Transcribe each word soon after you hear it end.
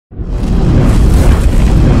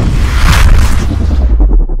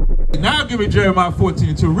give me Jeremiah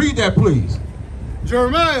 14:2. Read that, please.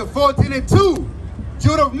 Jeremiah 14:2,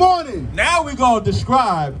 Judah of mourning. Now we're going to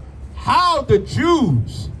describe how the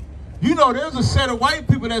Jews, you know, there's a set of white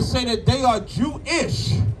people that say that they are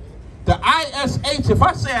Jewish. The ISH, if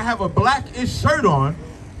I say I have a blackish shirt on,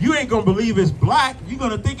 you ain't going to believe it's black. You're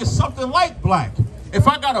going to think it's something like black. If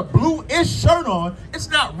I got a bluish shirt on, it's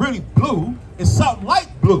not really blue. It's something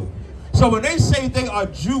like blue. So when they say they are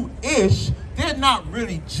Jewish, they're not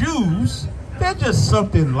really Jews. They're just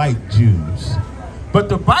something like Jews. But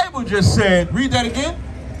the Bible just said, read that again.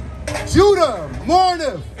 Judah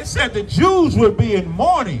mourneth. It said the Jews would be in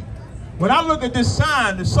mourning. When I look at this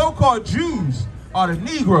sign, the so-called Jews are the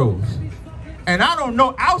Negroes. And I don't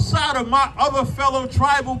know, outside of my other fellow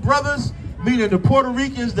tribal brothers, meaning the Puerto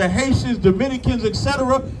Ricans, the Haitians, Dominicans,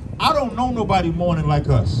 etc., I don't know nobody mourning like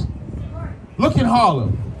us. Look in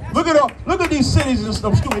Harlem. Look at these cities and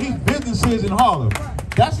these businesses in Harlem.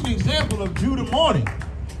 That's an example of Judah mourning.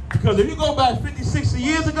 Because if you go back 50, 60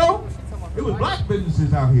 years ago, it was black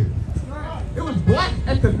businesses out here. It was black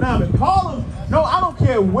economic. Harlem, no, I don't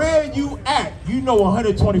care where you at, you know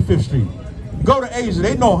 125th Street. Go to Asia,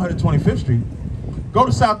 they know 125th Street. Go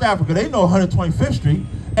to South Africa, they know 125th Street.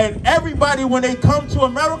 And everybody, when they come to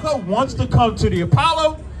America, wants to come to the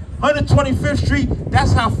Apollo, 125th Street.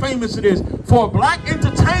 That's how famous it is. For a black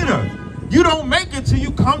entertainer, you don't make it till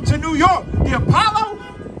you come to New York. The Apollo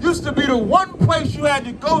used to be the one place you had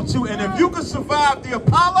to go to, and if you could survive the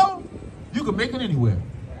Apollo, you could make it anywhere.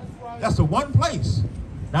 That's the one place.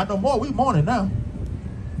 Not no more. We mourning now.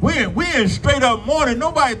 We in straight up mourning.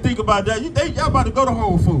 Nobody think about that. Y'all about to go to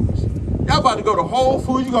Whole Foods. Y'all about to go to Whole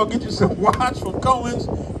Foods. You gonna get you some watch from Cohen's.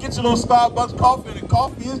 Get your little Starbucks coffee, and the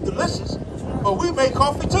coffee is delicious. But we make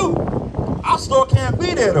coffee too. Our store can't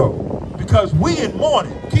be there though, because we in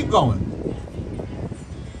mourning. Keep going.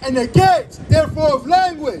 And the gates, therefore, of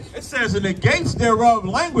language. It says, in the gates thereof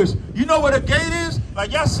language. You know what a gate is?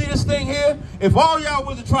 Like, y'all see this thing here? If all y'all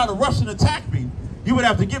was to try to rush and attack me, you would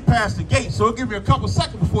have to get past the gate. So it'll give you a couple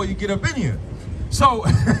seconds before you get up in here. So,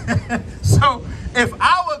 so if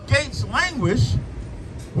our gates languish,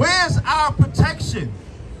 where's our protection?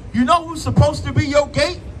 You know who's supposed to be your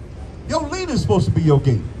gate? Your leader's supposed to be your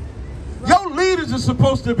gate. Your leaders are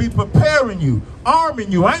supposed to be preparing you,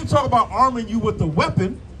 arming you. I ain't talking about arming you with a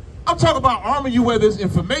weapon. I'm talking about arming you where there's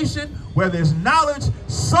information, where there's knowledge,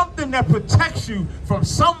 something that protects you from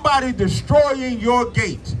somebody destroying your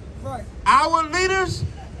gate. Right. Our leaders,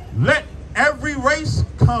 let every race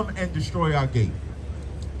come and destroy our gate.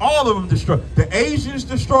 All of them destroy. The Asians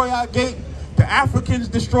destroy our gate. The Africans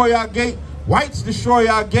destroy our gate. Whites destroy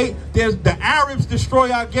our gate. There's the Arabs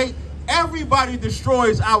destroy our gate. Everybody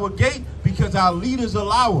destroys our gate because our leaders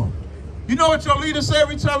allow them. You know what your leaders say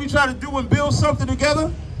every time you try to do and build something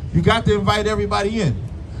together? You got to invite everybody in.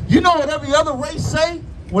 You know what every other race say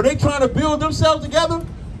when they trying to build themselves together?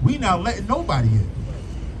 We not letting nobody in.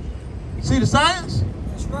 See the science?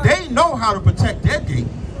 Right. They know how to protect their gate.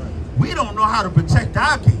 We don't know how to protect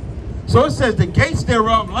our gate. So it says the gates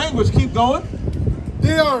thereof language. Keep going.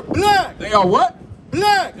 They are black. They are what?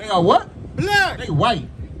 Black. They are what? Black. They white.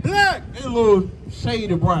 Black. They a little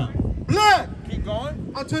shade of brown. Black. Keep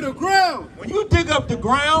going. Unto the ground. When you dig up the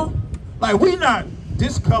ground, like we not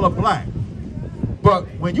this color black, but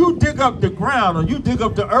when you dig up the ground or you dig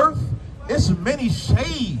up the earth, it's many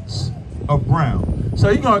shades of brown. So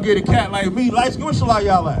you're going to get a cat like me, light skin, where Shalai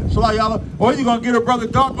y'all at? Shalai y'all, or you're going to get a brother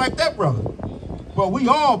dark like that brother. But we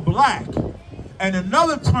all black. And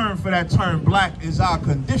another term for that term black is our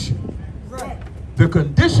condition. Right. The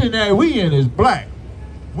condition that we in is black.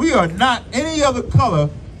 We are not any other color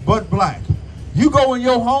but black. You go in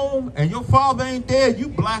your home and your father ain't there, you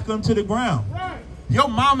black unto the ground. Right. Your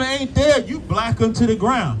mama ain't there, you black unto the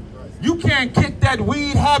ground. You can't kick that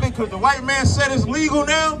weed habit because the white man said it's legal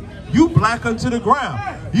now, you black unto the ground.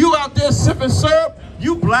 You out there sipping syrup,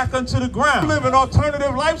 you black unto the ground. You live an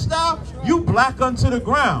alternative lifestyle, you black unto the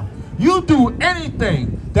ground. You do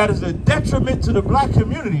anything that is a detriment to the black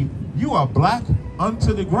community, you are black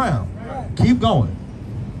unto the ground. Keep going.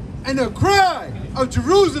 And the cry of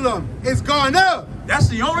Jerusalem is gone up. That's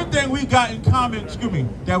the only thing we got in common,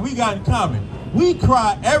 that we got in common. We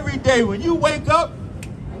cry every day. When you wake up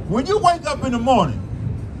in the morning,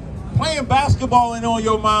 playing basketball ain't on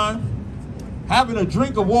your mind, having a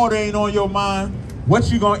drink of water ain't on your mind, what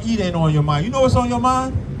you gonna eat ain't on your mind. You know what's on your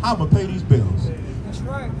mind? How I'm gonna pay these bills. That's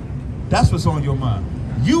right. That's what's on your mind.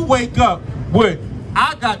 You wake up with,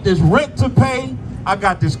 I got this rent to pay, I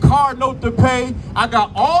got this car note to pay, I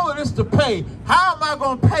got all of this to pay. How am I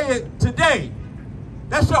going to pay it today?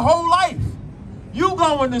 That's your whole life. You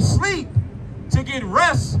going to sleep to get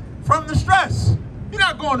rest from the stress. You're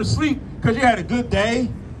not going to sleep because you had a good day.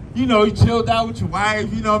 You know, you chilled out with your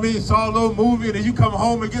wife, you know what I mean, saw a little movie, and then you come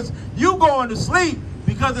home and you going to sleep,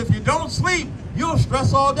 because if you don't sleep, you'll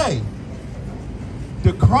stress all day.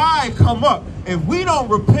 The cry come up. If we don't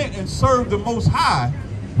repent and serve the Most High,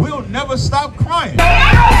 we'll never stop crying. Let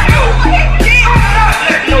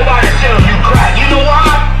nobody tell you cry. You know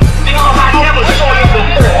why? Because I never saw you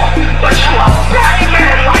before. But you a black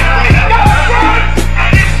man like me.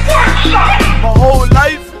 And it works out. My whole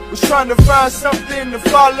life was trying to find something to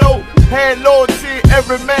follow. Had loyalty,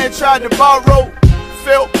 every man tried to borrow.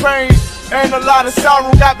 Felt pain and a lot of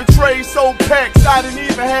sorrow. Got betrayed, so packed, I didn't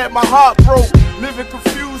even have my heart broke. Living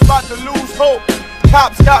confused, about to lose hope.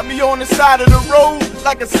 Cops got me on the side of the road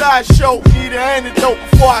like a sideshow. Need an antidote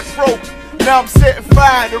before I croak. Now I'm setting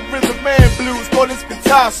fire to rhythm man blues for this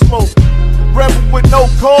guitar smoke. Rebel with no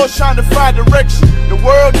cause, trying to find direction. The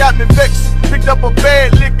world got me vexed. Picked up a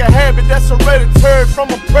bad liquor habit that's hereditary from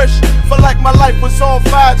oppression. Felt like my life was on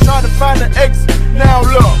fire, trying to find an exit. Now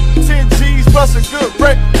look, 10 G's plus a good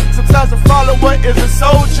wreck. Sometimes a follower is a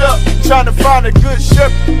soldier, trying to find a good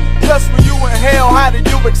shepherd. Plus when you in hell, how do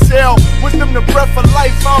you excel? Wisdom the breath of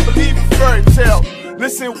life, I don't believe in fairy tale.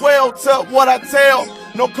 Listen well to what I tell.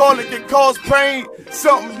 No calling can cause pain,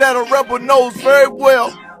 something that a rebel knows very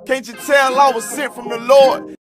well. Can't you tell I was sent from the Lord?